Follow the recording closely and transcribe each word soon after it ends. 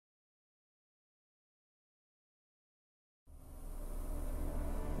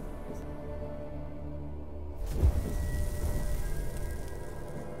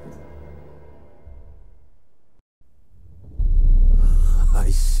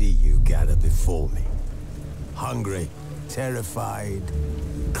see you gather before me. Hungry, terrified,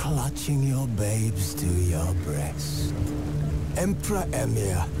 clutching your babes to your breast. Emperor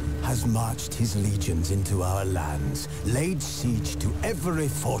Emhyr has marched his legions into our lands, laid siege to every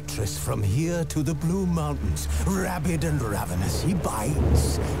fortress from here to the Blue Mountains. Rabid and ravenous, he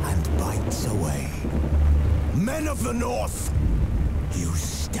bites and bites away. Men of the North, you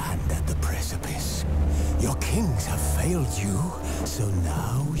stand at the precipice. Your kings have failed you, so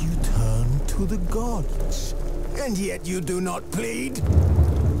now you turn to the gods. And yet you do not plead.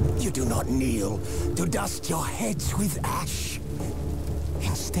 You do not kneel to dust your heads with ash.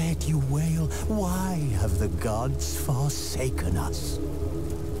 Instead you wail, why have the gods forsaken us?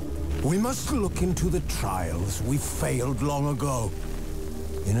 We must look into the trials we failed long ago.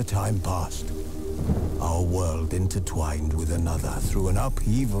 In a time past, our world intertwined with another through an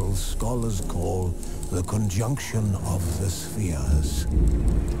upheaval scholars call the conjunction of the spheres.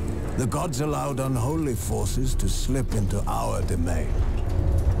 The gods allowed unholy forces to slip into our domain.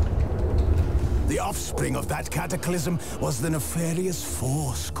 The offspring of that cataclysm was the nefarious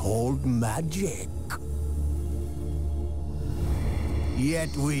force called magic.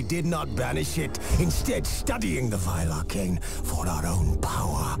 Yet we did not banish it, instead studying the vile arcane for our own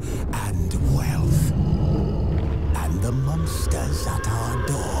power and wealth. And the monsters at our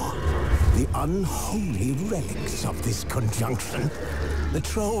door, the unholy relics of this conjunction. The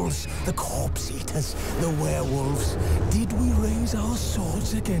trolls, the corpse-eaters, the werewolves. Did we raise our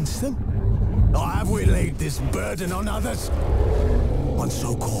swords against them? Or have we laid this burden on others? On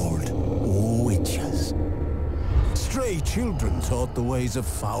so-called witches. Stray children taught the ways of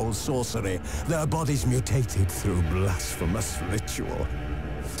foul sorcery, their bodies mutated through blasphemous ritual.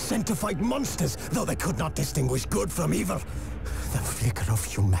 Sent to fight monsters, though they could not distinguish good from evil. The flicker of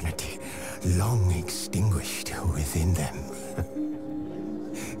humanity, long extinguished within them.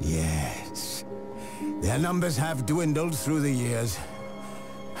 Yes, their numbers have dwindled through the years,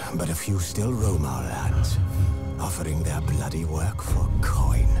 but a few still roam our lands, offering their bloody work for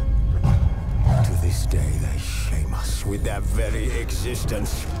coin. To this day, they shame us with their very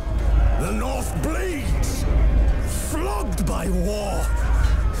existence. The North bleeds, flogged by war.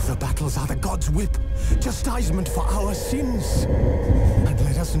 The battles are the gods' whip, chastisement for our sins. And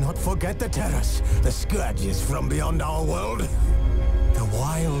let us not forget the terrors, the scourges from beyond our world. The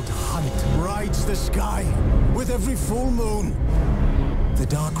wild hunt rides the sky with every full moon. The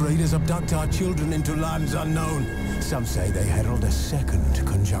Dark Raiders abduct our children into lands unknown. Some say they herald a second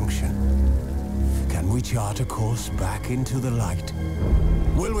conjunction. Can we chart a course back into the light?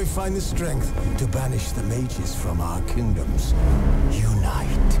 Will we find the strength to banish the mages from our kingdoms?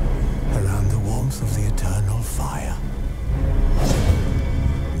 Unite around the warmth of the eternal fire.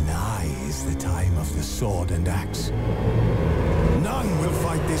 Nigh is the time of the sword and axe. None will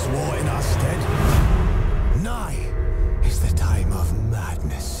fight this war in our stead. Nigh is the time of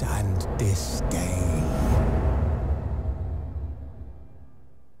madness and disdain.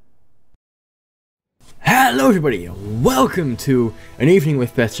 Hello everybody, welcome to An Evening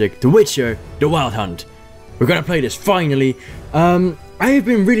with Patrick, The Witcher, The Wild Hunt. We're gonna play this finally. I have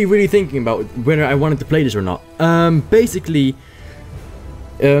been really thinking about whether I wanted to play this or not. Basically,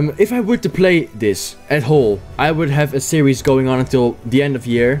 if I were to play this at whole, I would have a series going on until the end of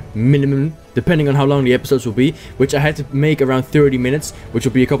year, minimum, depending on how long the episodes will be, which I had to make around 30 minutes, which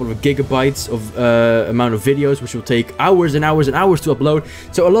will be a couple of gigabytes of amount of videos, which will take hours and hours and hours to upload.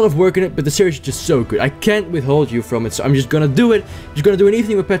 So a lot of work in it, but the series is just so good. I can't withhold you from it, so I'm just gonna do it. I'm just gonna do an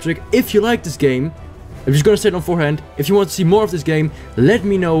evening with Patrick. If you like this game, I'm just gonna say it on forehand. If you want to see more of this game, let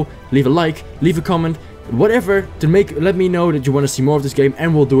me know. Leave a like, leave a comment, whatever to let me know that you want to see more of this game,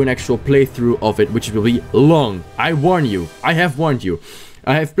 and we'll do an actual playthrough of it, which will be long. I warn you. I have warned you.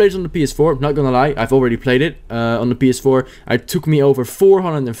 I have played it on the PS4, not gonna lie, I've already played it on the PS4. It took me over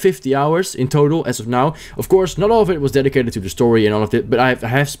 450 hours in total as of now. Of course, not all of it was dedicated to the story and all of it, but I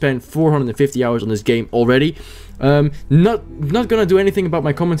have spent 450 hours on this game already. Not gonna do anything about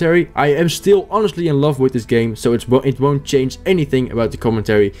my commentary. I am still honestly in love with this game, so it won't change anything about the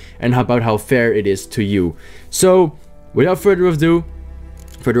commentary and about how fair it is to you. So, without further ado,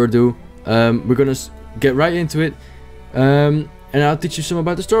 we're gonna get right into it. And I'll teach you some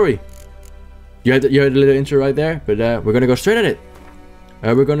about the story. You heard a little intro right there, but we're gonna go straight at it.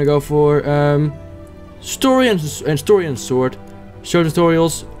 We're gonna go for story and sword. Show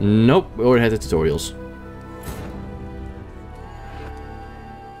tutorials. Nope, we already had the tutorials.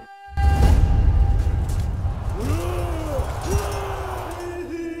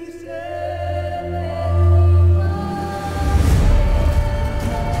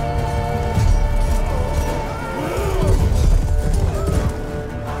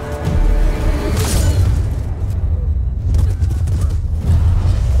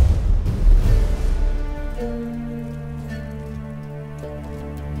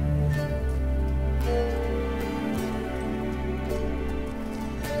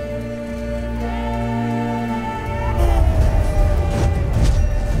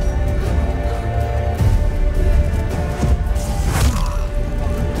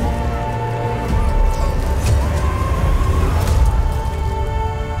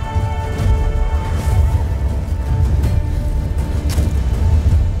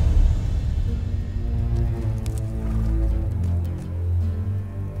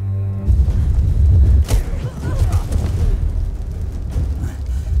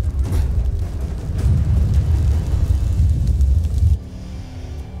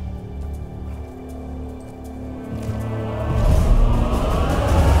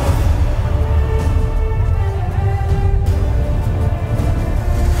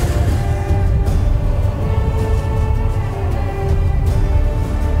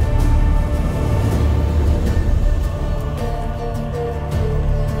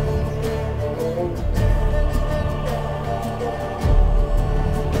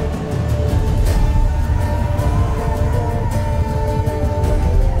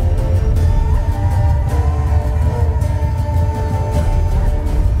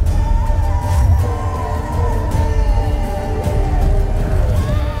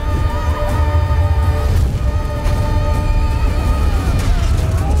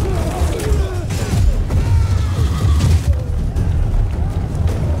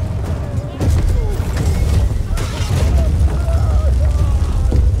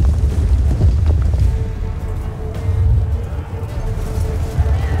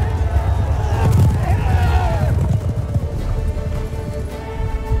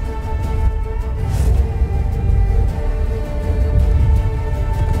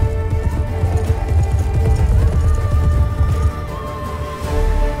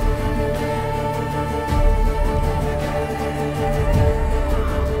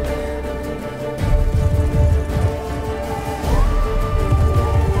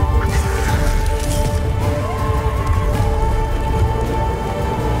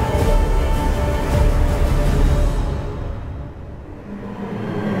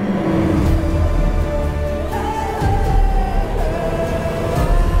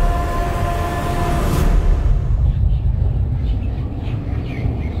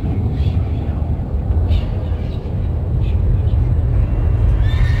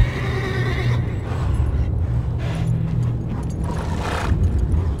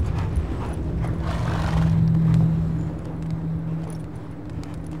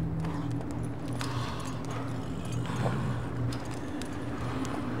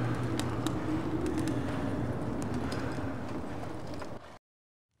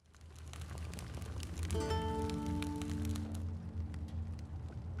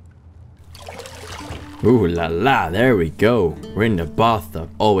 Ooh la la, there we go. We're in the bathtub.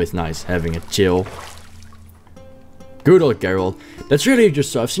 Always nice having a chill. Good old Geralt. That's really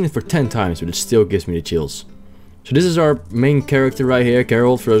just, I've seen it for 10 times, but it still gives me the chills. So this is our main character right here,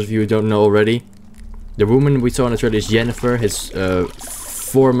 Geralt, for those of you who don't know already. The woman we saw in the trailer is Yennefer, his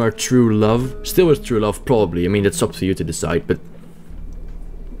former true love. Still his true love, probably. I mean, that's up to you to decide, but...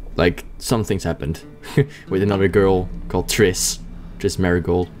 like, some things happened. With another girl called Triss. Triss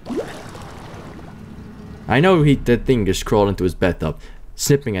Marigold. I know that thing just crawled into his bathtub,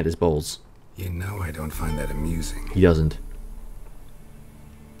 snipping at his balls. You know I don't find that amusing. He doesn't.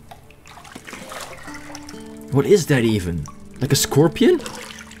 What is that even? Like a scorpion?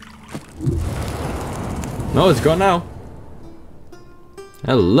 No, it's gone now.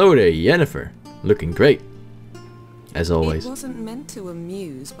 Hello there, Yennefer. Looking great. As always. It wasn't meant to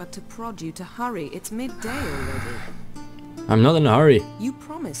amuse, but to prod you to hurry. It's midday already. I'm not in a hurry. You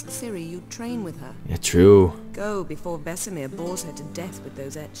promised Ciri you'd train with her. Yeah, true. Go before Vesemir bores her to death with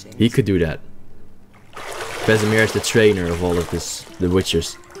those etchings. He could do that. Vesemir is the trainer of all of this, the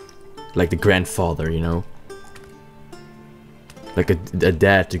Witchers. Like the grandfather, you know? Like a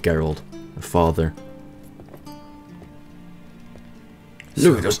dad to Geralt. A father.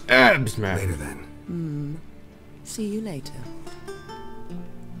 Look at those abs, man! Later then. See you later.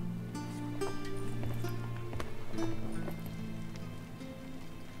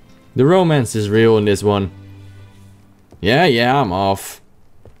 The romance is real in this one. Yeah, I'm off.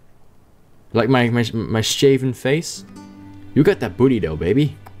 Like my shaven face. You got that booty though,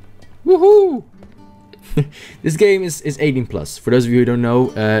 baby. Woohoo! This game is 18 plus. For those of you who don't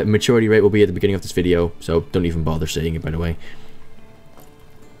know, maturity rate will be at the beginning of this video, so don't even bother saying it, by the way.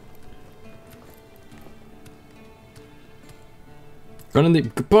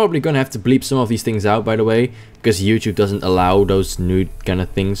 Probably gonna have to bleep some of these things out, by the way, because YouTube doesn't allow those nude kind of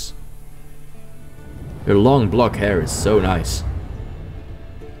things. Your long block hair is so nice.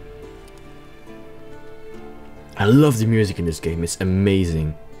 I love the music in this game, it's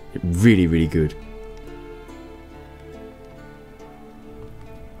amazing. Really, really good.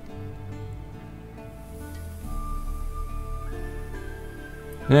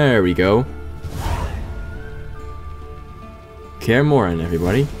 There we go. Kaer Morhen,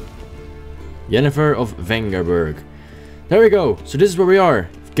 everybody. Yennefer of Vengerberg. There we go. So this is where we are.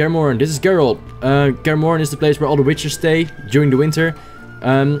 Kaer Morhen. This is Geralt. Kaer Morhen is the place where all the Witchers stay during the winter.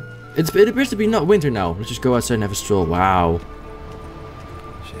 It appears to be not winter now. Let's just go outside and have a stroll. Wow.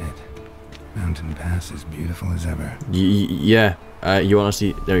 Shit. Mountain Pass is beautiful as ever. Yeah. You wanna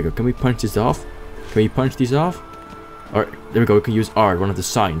see? There we go. Can we punch this off? Can we punch these off? Or there we go. We can use Art, one of the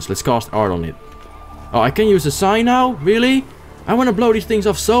signs. Let's cast Art on it. Oh, I can use a sign now? Really? I want to blow these things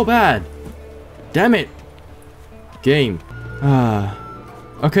off so bad. Damn it. Game.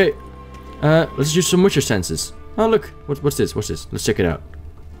 Okay. Let's use some Witcher senses. Oh, look. What's this? What's this? Let's check it out.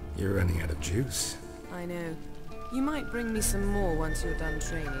 You're running out of juice. I know. You might bring me some more once you're done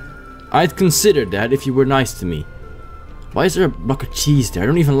training. I'd consider that if you were nice to me. Why is there a block of cheese there? I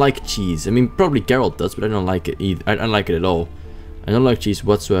don't even like cheese. I mean, probably Geralt does, but I don't like it either. I don't like it at all. I don't like cheese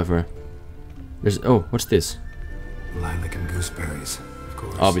whatsoever. There's... oh, what's this? Lilac and gooseberries, of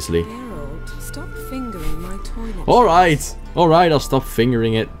course. Obviously. Geralt, stop fingering my toilet. Alright, I'll stop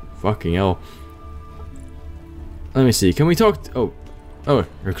fingering it. Fucking hell. Let me see, can we talk... oh,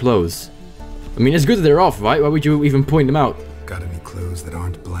 her clothes. I mean, it's good that they're off, right? Why would you even point them out? Got any clothes that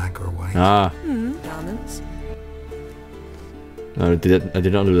aren't black or white? Ah. Garments. No, I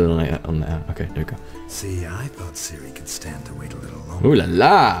did not do that on that. Okay, there we go. See, I thought Ciri could stand to wait a little longer. Ooh la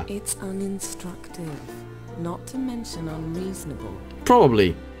la! It's uninstructive. Not to mention unreasonable.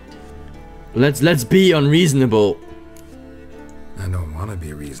 Probably. Let's be unreasonable. I don't want to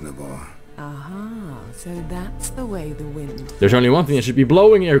be reasonable. Aha, so that's the way the wind. There's only one thing that should be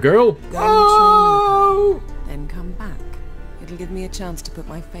blowing here, girl. Go and train with her, then come back. It'll give me a chance to put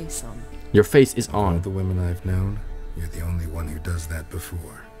my face on. Your face is Of all on. the women I've known, you're the only one who does that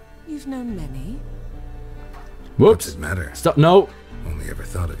before. You've known many. What's Whoops. it matter? Stop. No. Only ever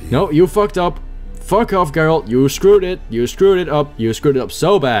thought of you. No, you fucked up. Fuck off, Geralt. You screwed it. You screwed it up. You screwed it up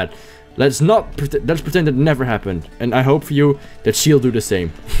so bad. Let's pretend it never happened. And I hope for you that she'll do the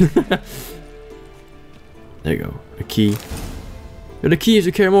same. There you go. A key. The key is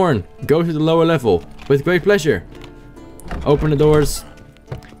to Kaer Morhen. Go to the lower level. With great pleasure. Open the doors.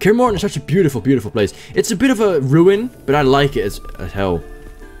 Kaer Morhen is such a beautiful, beautiful place. It's a bit of a ruin, but I like it as hell.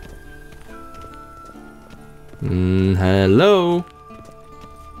 Hello?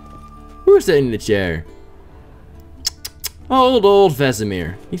 Who's that in the chair? Old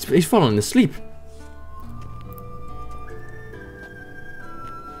Vesemir. He's fallen asleep.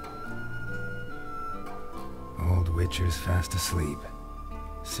 Witcher's fast asleep.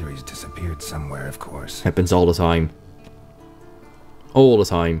 Ciri's disappeared somewhere, of course. Happens all the time. All the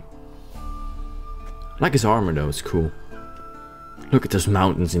time. I like his armor though, it's cool. Look at those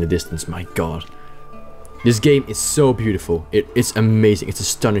mountains in the distance, my god. This game is so beautiful. It's amazing, it's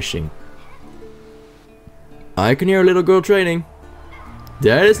astonishing. I can hear a little girl training.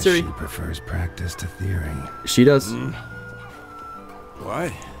 That is Ciri. She prefers practice to theory. She does.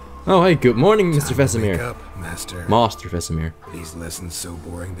 What? Oh hey, good morning, Mr. Time to wake Vesemir. up, Master. Master Vesemir. These lessons so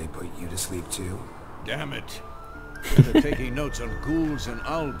boring they put you to sleep too? Damn it. And they're taking notes on ghouls and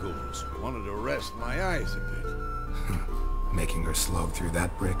owl ghouls. Wanted to rest my eyes a bit. Making her slog through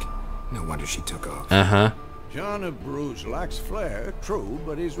that brick? No wonder she took off. Uh-huh. John of Bruges lacks flair, true,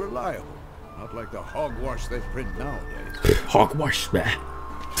 but he's reliable. Not like the hogwash they print nowadays. Hogwash. Bleh.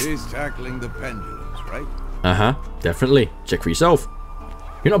 She's tackling the pendulums, right? Uh-huh. Definitely. Check for yourself.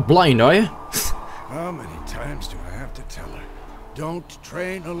 You're not blind, are you? How many times do I have to tell her? Don't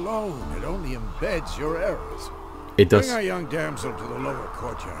train alone. It only embeds your errors. It does. Bring our young damsel to the lower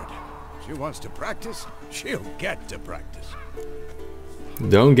courtyard. She wants to practice, she'll get to practice.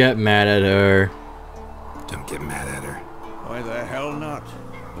 Don't get mad at her. Don't get mad at her. Why the hell not?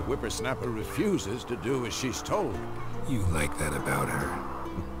 The whippersnapper refuses to do as she's told. You like that about her.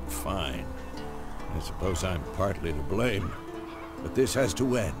 Fine. I suppose I'm partly to blame. But this has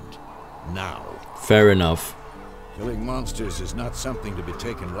to end. Now. Fair enough. Killing monsters is not something to be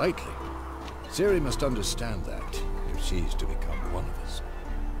taken lightly. Ciri must understand that, if she's to become one of us.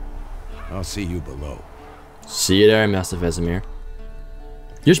 I'll see you below. See you there, Master Vesemir.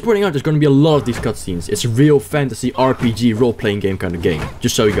 Just pointing out, there's going to be a lot of these cutscenes. It's a real fantasy RPG role-playing game kind of game.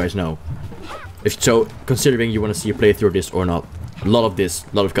 Just so you guys know. If so, considering you want to see a playthrough of this or not. A lot of this,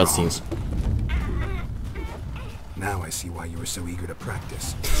 a lot of cutscenes. Now I see why you were so eager to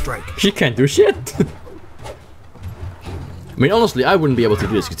practice. Strike. She can't do shit. I mean, honestly, I wouldn't be able to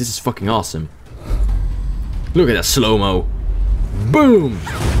do this because this is fucking awesome. Look at that slow-mo. Boom!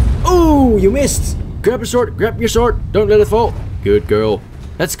 Oh, you missed! Grab your sword, don't let it fall. Good girl.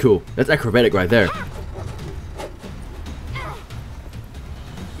 That's cool. That's acrobatic right there.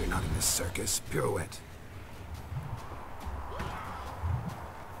 You're not in this circus. Pirouette.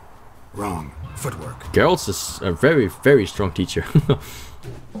 Wrong. Footwork. Geralt's is a very, very strong teacher. I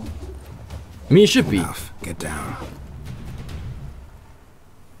mean, he should be. Enough. Get down.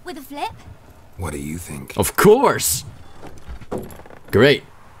 With a flip? What do you think? Of course! Great.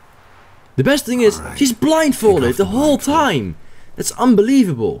 The best thing is, Alright. she's blindfolded the Take off the whole blindfold. time. That's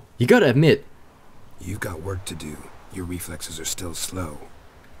unbelievable. You gotta admit. You've got work to do. Your reflexes are still slow.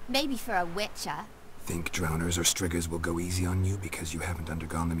 Maybe for a witcher. Think drowners or striggers will go easy on you because you haven't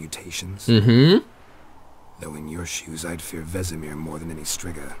undergone the mutations? Mm-hmm. Though in your shoes, I'd fear Vesemir more than any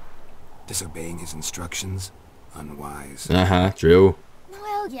strigger. Disobeying his instructions? Unwise. Uh-huh, true.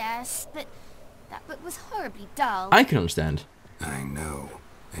 Well, yes, but that book was horribly dull. I can understand. I know.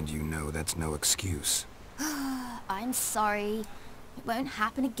 And you know that's no excuse. I'm sorry. It won't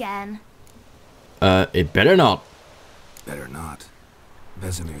happen again. It better not. Better not.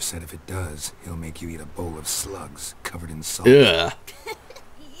 Vesemir said if it does, he'll make you eat a bowl of slugs covered in salt. Ugh.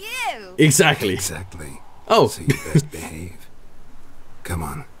 You! Exactly. Exactly. Oh. So you best behave. Come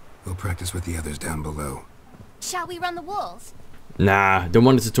on. We'll practice with the others down below. Shall we run the walls? Nah, don't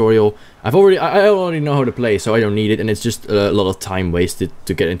want a tutorial. I already know how to play, so I don't need it, and it's just a lot of time wasted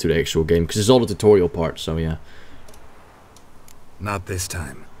to get into the actual game, because it's all the tutorial part, so yeah. Not this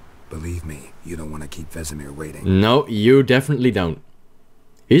time. Believe me, you don't want to keep Vesemir waiting. No, you definitely don't.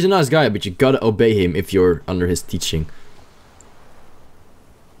 He's a nice guy, but you gotta obey him if you're under his teaching.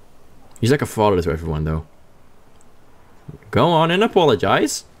 He's like a father to everyone, though. Go on and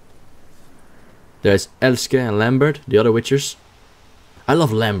apologize. There's Elske and Lambert, the other witchers. I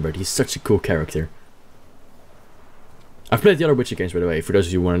love Lambert, he's such a cool character. I've played the other Witcher games, by the way, for those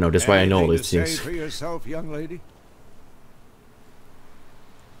of you who want to know. That's why I know all these Anything to things. say for yourself, young lady?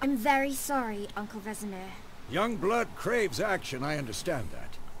 I'm very sorry, Uncle Vesemir. Young blood craves action, I understand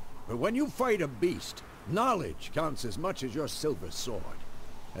that. But when you fight a beast, knowledge counts as much as your silver sword.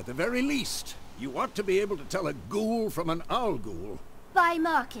 At the very least, you ought to be able to tell a ghoul from an owl ghoul. By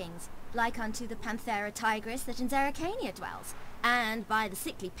markings, like unto the Panthera tigris that in Zerrikania dwells, and by the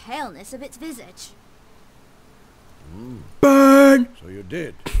sickly paleness of its visage. Burn! So you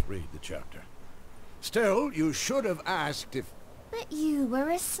did read the chapter. Still, you should have asked if... But you were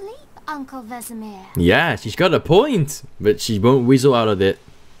asleep, Uncle Vesemir. Yeah, she's got a point, but she won't weasel out of it.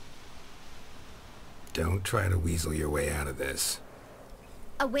 Don't try to weasel your way out of this.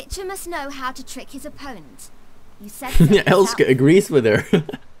 A witcher must know how to trick his opponent. You said so Elske yourself. agrees with her.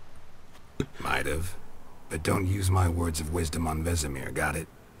 Might have. But don't use my words of wisdom on Vesemir, got it?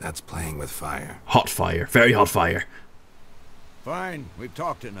 That's playing with fire. Hot fire. Very hot fire. Fine, we've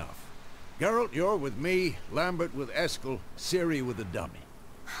talked enough. Geralt, you're with me, Lambert with Eskel, Ciri with the dummy.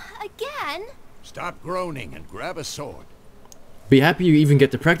 Again? Stop groaning and grab a sword. Be happy you even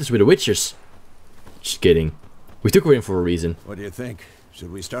get to practice with the Witchers. Just kidding. We took her in for a reason. What do you think?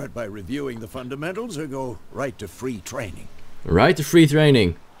 Should we start by reviewing the fundamentals or go right to free training? Right to free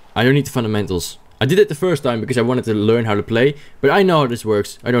training. I don't need the fundamentals. I did it the first time because I wanted to learn how to play, but I know how this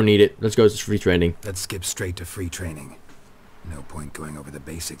works. I don't need it. Let's go to free training. Let's skip straight to free training. No point going over the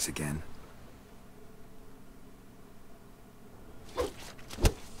basics again.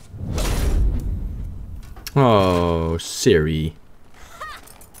 Oh, Ciri.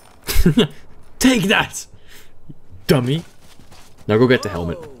 Take that! Dummy. Now go get the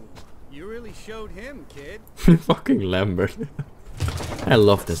helmet. You really showed him, kid. Fucking Lambert. I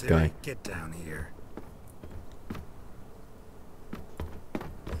love this guy. Ciri, get down here.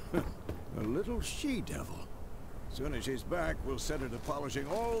 A little she-devil. Soon as she's back, we'll set her to polishing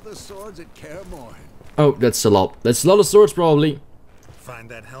all the swords at Kaer Morhen. Oh, that's a lot. That's a lot of swords, probably. Find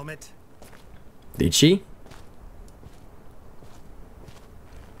that helmet? Did she?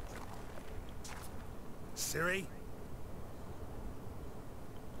 Ciri?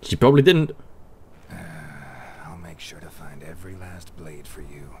 She probably didn't. I'll make sure to find every last blade for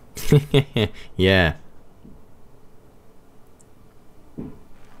you. Yeah.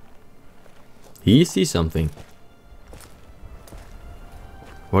 He sees something.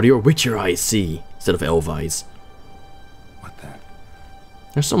 What do your Witcher eyes see instead of elf eyes? What the?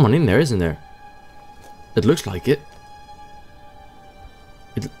 There's someone in there, isn't there? It looks like it.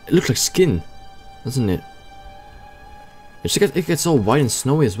 It looks like skin, doesn't it? It gets all white and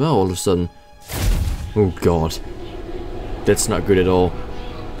snowy as well all of a sudden. Oh god. That's not good at all.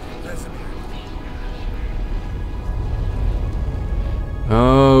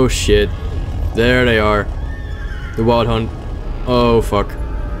 Oh shit. There they are. The Wild Hunt. Oh fuck.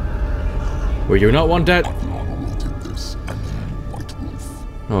 Well, you not want that?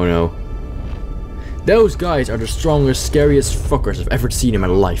 Oh no. Those guys are the strongest, scariest fuckers I've ever seen in my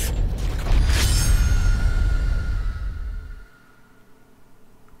life.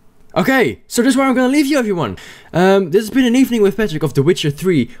 Okay, so this is where I'm gonna leave you, everyone. This has been an evening with Patrick of The Witcher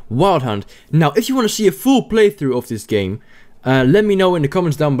 3 Wild Hunt. Now, if you want to see a full playthrough of this game, let me know in the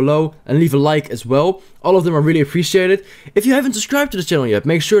comments down below and leave a like as well. All of them are really appreciated. If you haven't subscribed to the channel yet,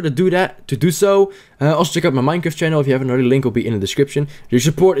 make sure to do so. Also check out my Minecraft channel if you haven't already. Link will be in the description. Your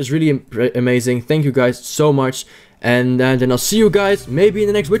support is really amazing. Thank you guys so much. And then I'll see you guys maybe in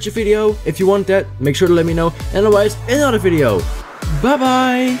the next Witcher video. If you want that, make sure to let me know. And otherwise, in another video. Bye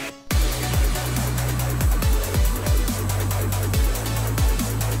bye.